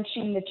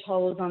clenching the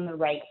toes on the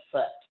right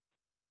foot.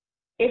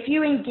 If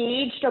you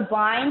engaged a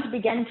bind,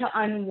 begin to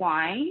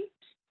unwind.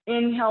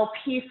 Inhale,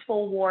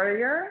 peaceful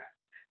warrior.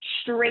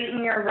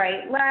 Straighten your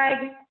right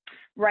leg,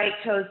 right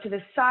toes to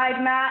the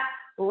side mat,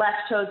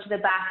 left toes to the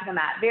back of the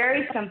mat.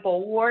 Very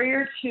simple.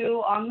 Warrior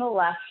 2 on the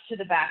left to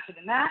the back of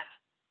the mat.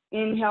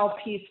 Inhale,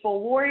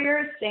 peaceful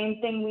warrior. Same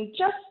thing we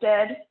just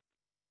did.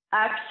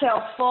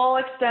 Exhale, full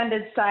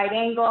extended side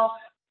angle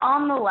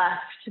on the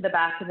left to the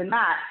back of the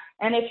mat.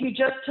 And if you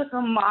just took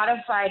a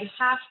modified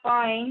half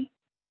bind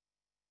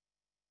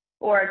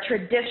or a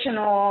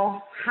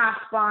traditional half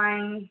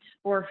bind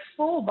or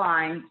full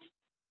bind,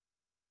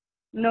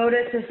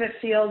 notice if it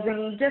feels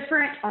any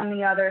different on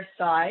the other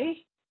side.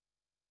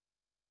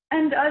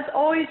 And as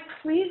always,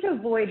 please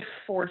avoid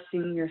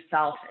forcing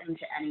yourself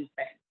into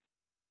anything.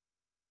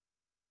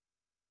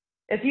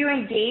 If you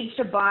engaged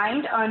a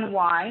bind,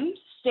 unwind.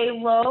 Stay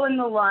low in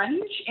the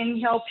lunge.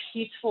 Inhale,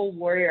 peaceful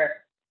warrior.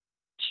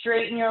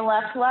 Straighten your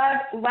left leg,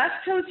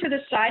 left toe to the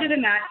side of the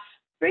mat.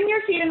 Bring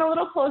your feet in a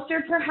little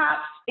closer,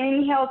 perhaps.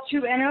 Inhale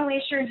to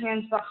interlace your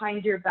hands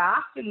behind your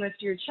back and lift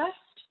your chest.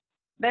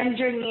 Bend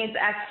your knees,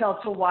 exhale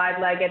to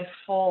wide-legged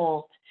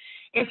fold.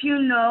 If you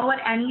know at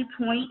any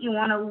point you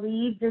want to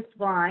leave this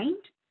bind,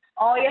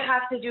 all you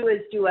have to do is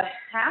do a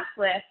half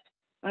lift,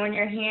 and when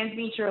your hands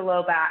meet your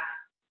low back,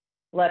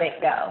 let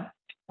it go.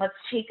 Let's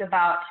take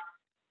about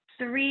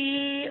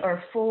 3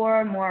 or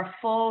 4 more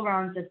full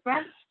rounds of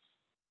breath.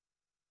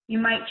 You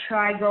might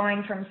try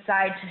going from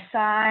side to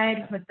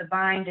side with the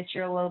bind at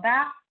your low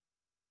back.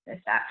 If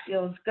that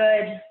feels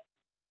good,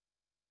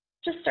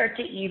 just start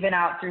to even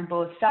out through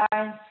both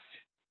sides.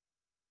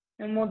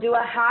 And we'll do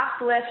a half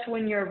lift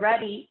when you're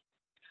ready.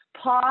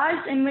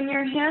 Pause, and when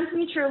your hands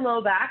meet your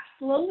low back,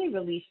 slowly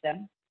release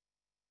them.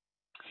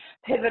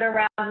 Pivot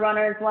around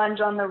runner's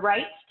lunge on the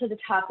right to the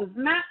top of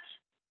the mat.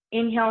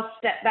 Inhale,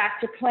 step back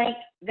to plank,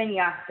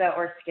 vinyasa,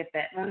 or skip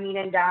it. We'll meet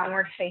in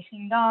downward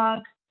facing dog.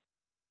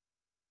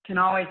 Can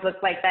always look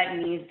like that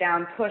knees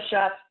down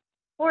push-up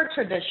or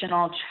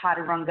traditional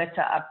chaturanga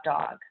to up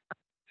dog.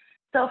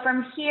 So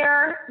from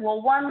here,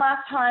 we'll one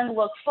last time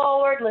look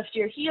forward, lift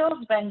your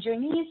heels, bend your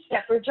knees,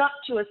 step or jump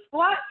to a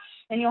squat,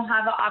 and you'll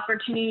have the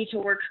opportunity to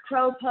work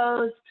crow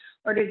pose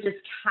or to just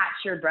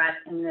catch your breath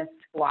in this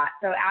squat.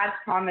 So as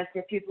promised,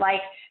 if you'd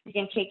like, you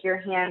can take your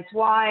hands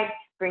wide,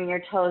 bring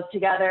your toes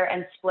together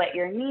and split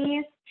your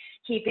knees,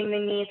 keeping the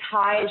knees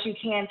high as you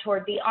can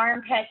toward the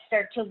armpits.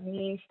 Start to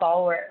lean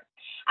forward.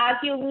 As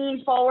you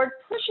lean forward,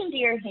 push into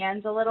your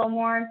hands a little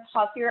more and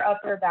puff your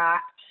upper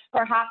back.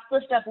 Perhaps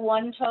lift up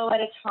one toe at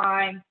a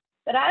time.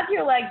 But as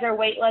your legs are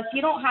weightless,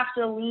 you don't have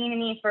to lean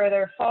any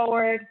further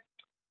forward.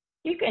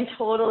 You can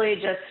totally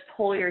just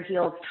pull your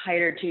heels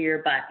tighter to your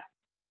butt.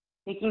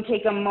 You can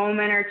take a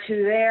moment or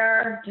two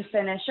there to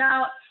finish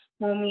out.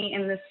 We'll meet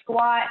in the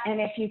squat, and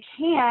if you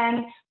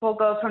can, we'll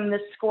go from the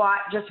squat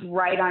just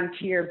right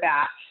onto your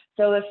back.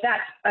 So if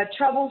that's a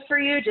trouble for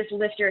you, just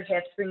lift your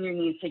hips, bring your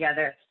knees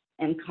together,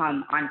 and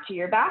come onto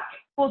your back.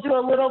 We'll do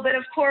a little bit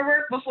of core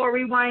work before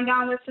we wind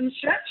down with some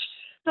stretch.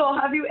 So I'll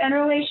have you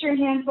interlace your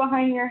hands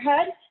behind your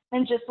head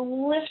and just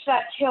lift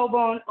that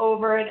tailbone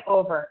over and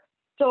over.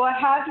 So I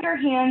have your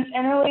hands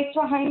interlaced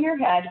behind your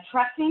head.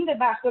 Pressing the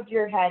back of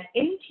your head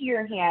into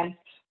your hands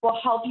will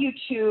help you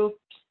to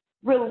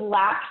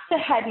relax the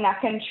head, neck,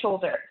 and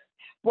shoulders.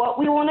 What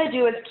we want to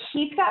do is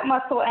keep that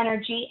muscle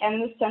energy in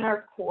the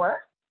center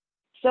core.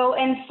 So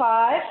in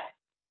 5,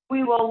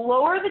 we will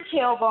lower the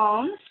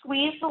tailbone,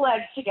 squeeze the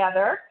legs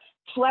together,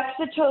 flex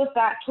the toes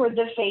back toward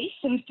the face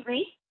in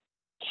 3,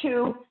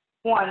 2,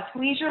 1.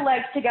 Squeeze your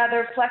legs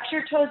together, flex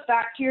your toes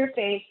back to your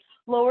face,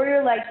 lower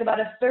your legs about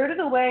a third of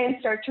the way and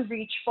start to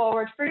reach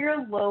forward for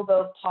your low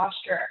bow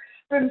posture.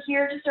 From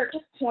here, just start to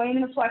point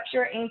and flex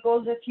your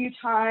ankles a few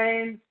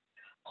times.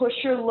 Push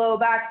your low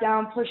back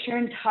down, push your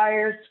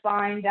entire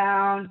spine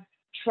down.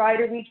 Try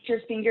to reach your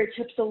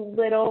fingertips a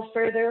little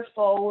further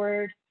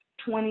forward.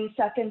 20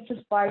 seconds of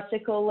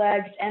bicycle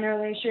legs.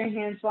 Interlace your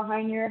hands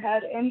behind your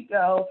head and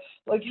go.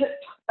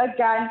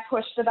 Again,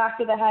 push the back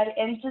of the head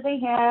into the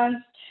hands.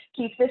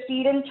 Keep the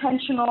feet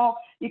intentional.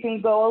 You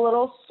can go a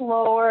little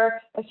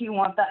slower if you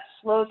want that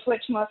slow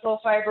twitch muscle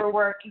fiber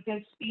work. You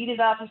can speed it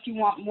up if you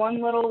want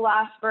one little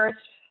last burst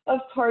of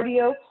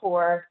cardio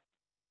core.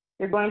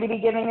 You're going to be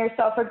giving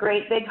yourself a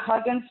great big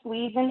hug and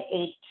squeeze in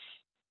 8.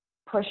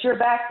 Push your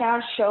back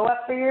down, show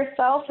up for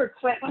yourself, or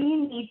quit when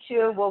you need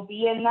to. We'll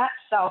be in that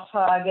self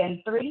hug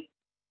in 3,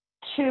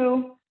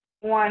 2,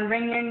 1.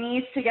 Bring your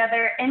knees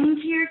together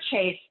into your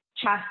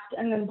chest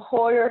and then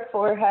pull your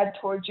forehead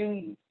towards your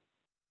knees.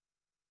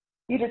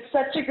 You did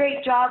such a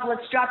great job.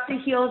 Let's drop the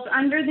heels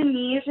under the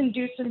knees and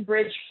do some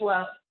bridge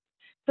flow.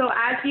 So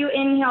as you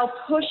inhale,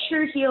 push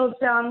your heels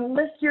down,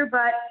 lift your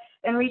butt,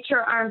 and reach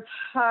your arms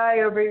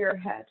high over your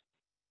head.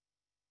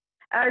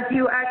 As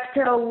you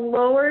exhale,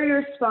 lower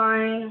your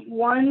spine,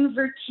 one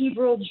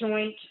vertebral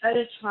joint at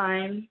a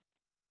time.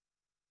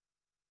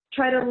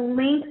 Try to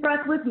link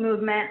breath with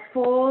movement,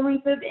 full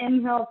length of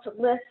inhale to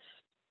lift,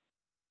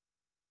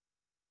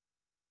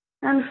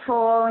 and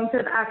full length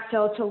of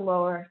exhale to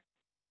lower.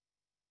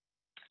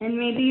 And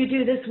maybe you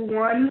do this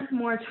one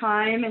more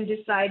time and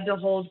decide to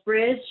hold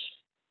bridge,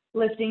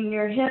 lifting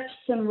your hips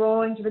and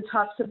rolling to the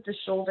tops of the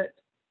shoulders,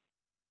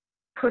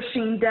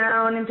 pushing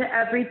down into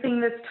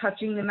everything that's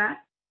touching the mat.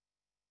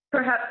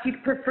 Perhaps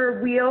you'd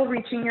prefer wheel,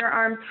 reaching your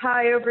arms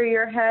high over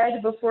your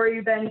head before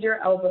you bend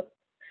your elbows.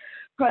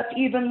 Press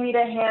evenly to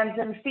hands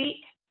and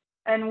feet,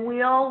 and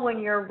wheel when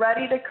you're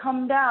ready to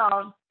come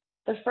down.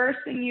 The first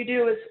thing you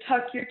do is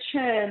tuck your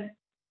chin,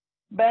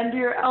 bend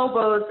your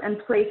elbows,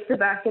 and place the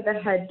back of the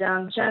head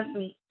down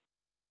gently.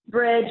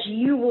 Bridge,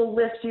 you will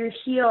lift your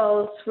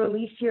heels,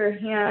 release your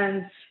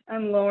hands,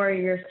 and lower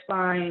your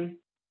spine.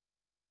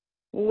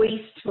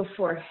 Waist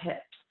before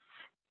hips.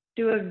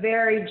 Do a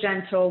very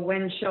gentle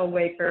windshield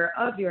wiper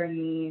of your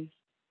knees.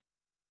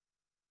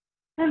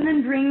 And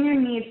then bring your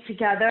knees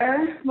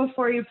together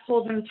before you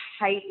pull them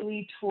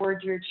tightly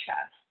toward your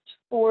chest.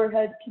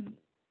 Forehead to knee.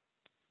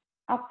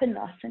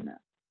 Uttanasana.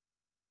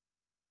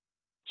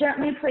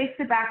 Gently place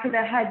the back of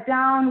the head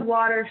down,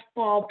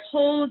 waterfall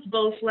pose,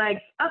 both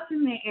legs up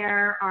in the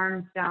air,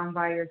 arms down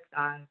by your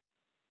side.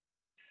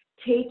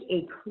 Take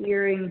a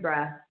clearing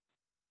breath.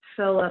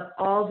 Fill up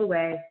all the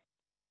way.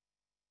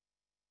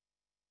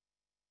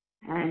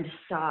 And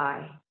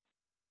sigh.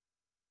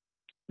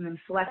 And then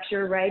flex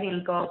your right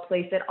ankle,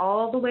 place it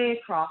all the way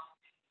across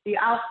the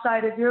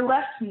outside of your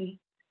left knee,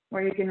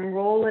 where you can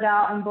roll it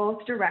out in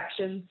both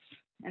directions,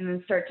 and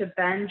then start to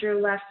bend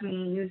your left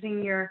knee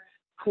using your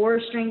core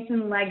strength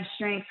and leg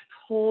strength.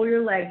 Pull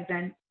your legs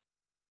in,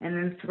 and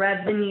then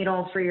thread the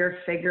needle for your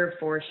figure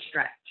four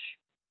stretch.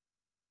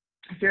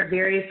 If you're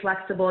very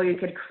flexible, you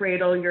could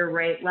cradle your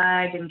right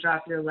leg and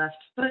drop your left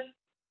foot.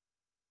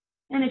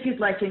 And if you'd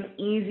like an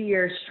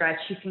easier stretch,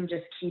 you can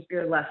just keep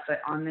your left foot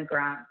on the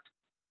ground.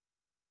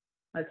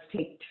 Let's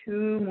take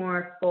 2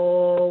 more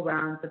full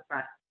rounds of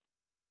breath.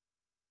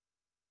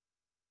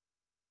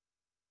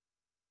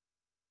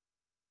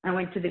 I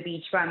went to the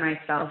beach by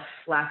myself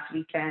last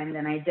weekend,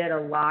 and I did a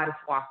lot of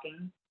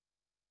walking.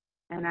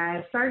 And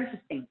I started to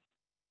think.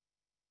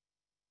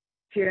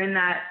 If you're in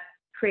that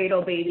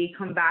cradle baby,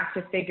 come back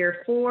to figure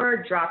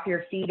four, drop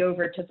your feet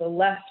over to the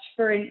left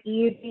for an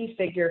easy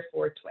figure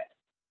four twist.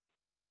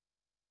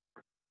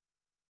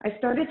 I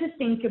started to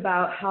think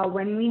about how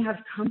when we have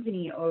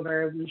company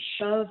over, we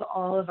shove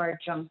all of our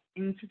junk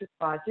into the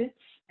closets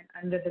and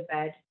under the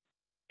bed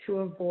to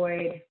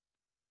avoid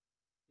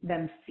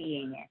them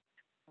seeing it,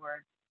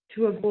 or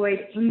to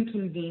avoid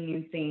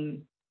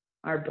inconveniencing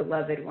our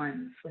beloved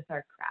ones with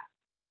our crap.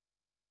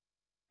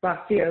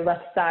 Rock to your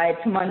left side,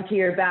 come onto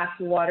your back,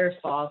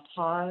 waterfall,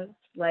 pause,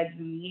 legs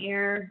in the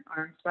air,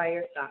 arms by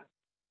your side.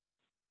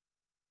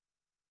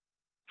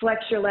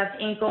 Flex your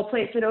left ankle,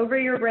 place it over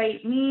your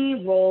right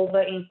knee, roll the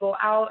ankle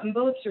out in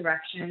both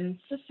directions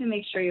just to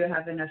make sure you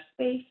have enough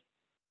space.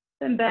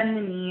 Then bend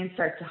the knee and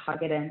start to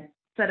hug it in.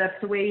 Set up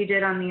the way you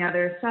did on the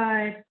other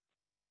side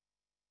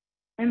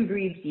and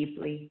breathe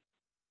deeply.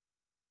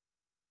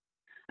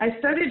 I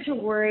started to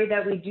worry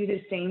that we do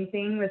the same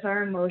thing with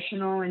our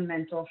emotional and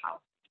mental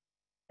health,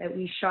 that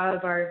we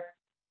shove our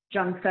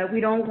junk that we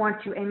don't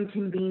want to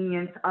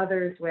inconvenience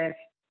others with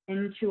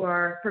into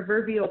our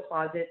proverbial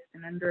closets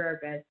and under our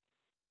beds,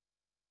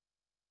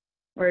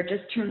 where it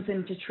just turns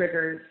into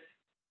triggers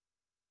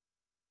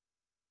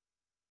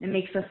and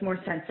makes us more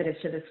sensitive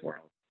to this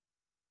world.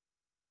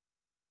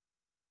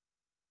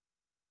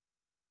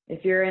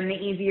 If you're in the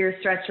easier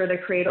stretch or the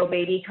cradle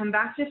baby, come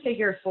back to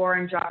figure four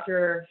and drop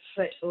your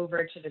foot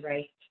over to the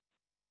right.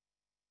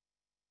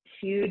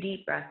 2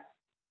 deep breaths.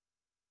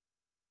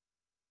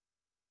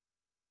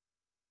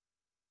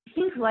 I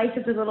think life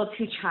is a little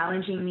too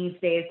challenging these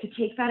days to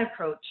take that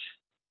approach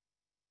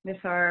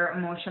with our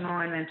emotional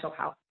and mental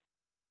health.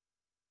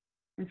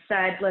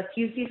 Instead, let's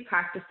use these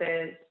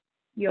practices,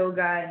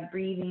 yoga and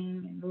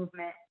breathing and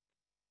movement.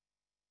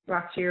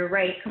 Rock to your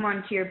right, come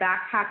onto your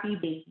back, happy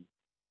baby.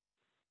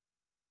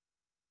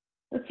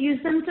 Let's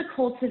use them to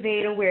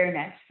cultivate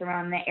awareness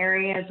around the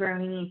areas where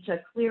we need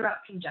to clear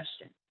up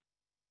congestion.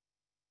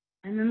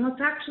 And then let's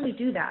actually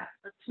do that.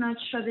 Let's not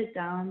shove it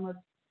down. Let's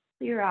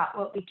clear out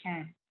what we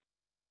can.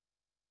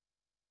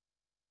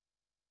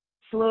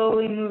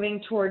 Slowly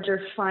moving towards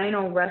your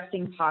final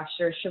resting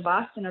posture,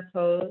 Shavasana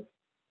pose.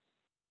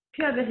 If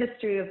you have a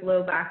history of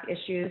low back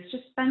issues,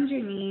 just bend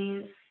your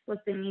knees, let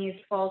the knees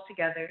fall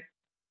together,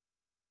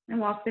 and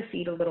walk the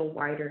feet a little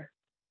wider.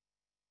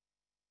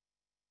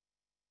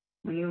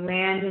 When you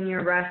land in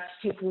your rest,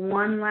 take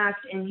one last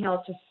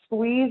inhale to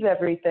squeeze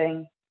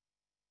everything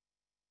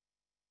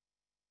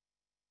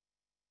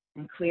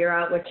and clear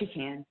out what you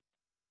can.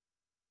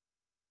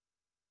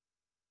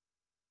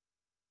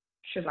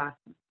 Shavasana.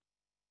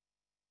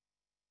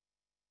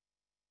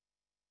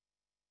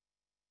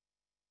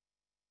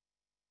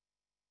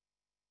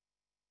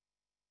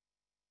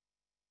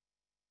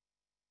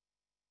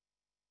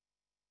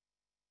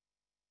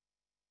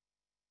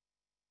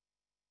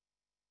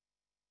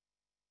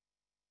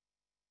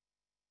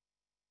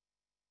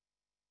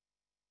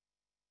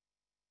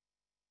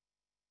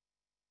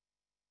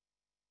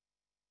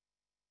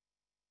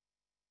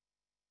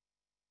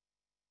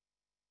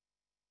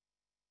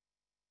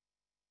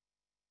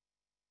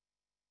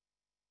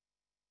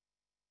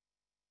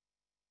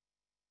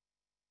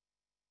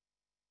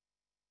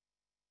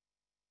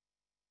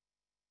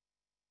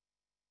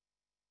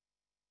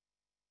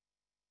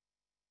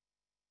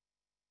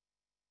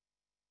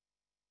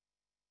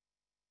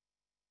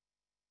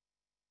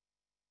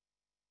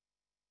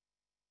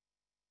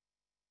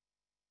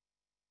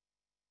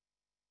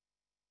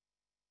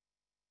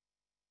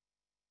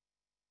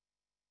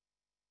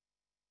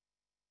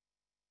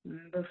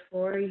 And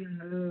before you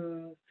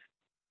move,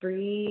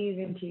 breathe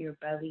into your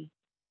belly.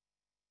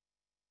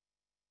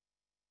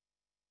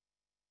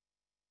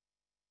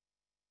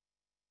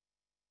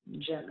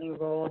 Gently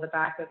roll the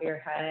back of your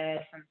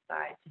head from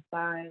side to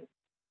side.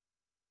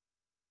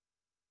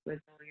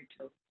 Wiggle your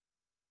toes.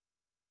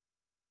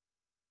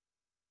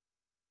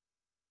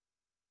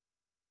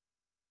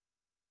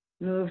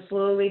 Move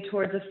slowly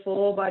towards a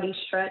full body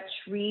stretch,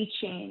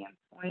 reaching and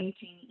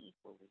pointing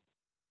equally.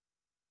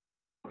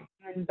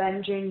 And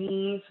bend your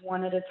knees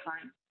one at a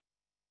time.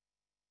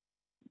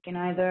 You can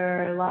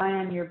either lie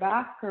on your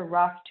back or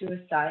rock to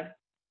a side.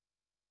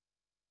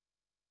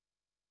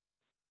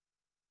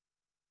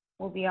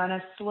 We'll be on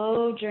a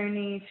slow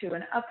journey to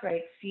an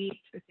upright seat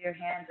with your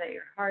hands at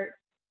your heart.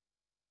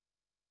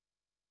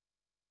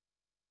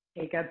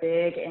 Take a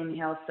big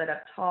inhale, sit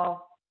up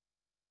tall.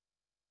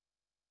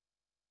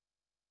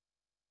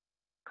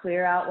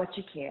 Clear out what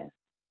you can.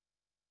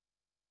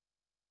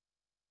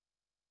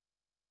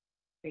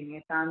 Bring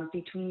your thumbs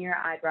between your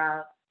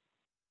eyebrows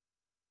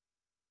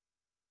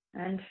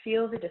and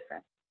feel the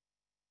difference.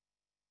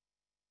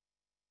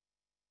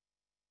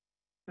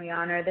 We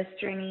honor this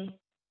journey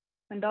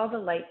and all the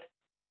light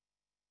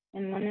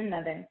in one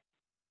another.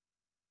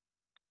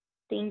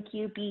 Thank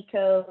you,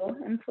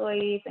 Biko,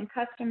 employees and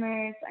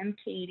customers. I'm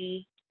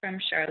Katie from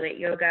Charlotte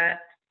Yoga.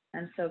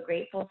 I'm so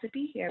grateful to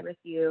be here with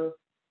you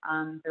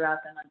throughout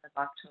the month of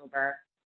October.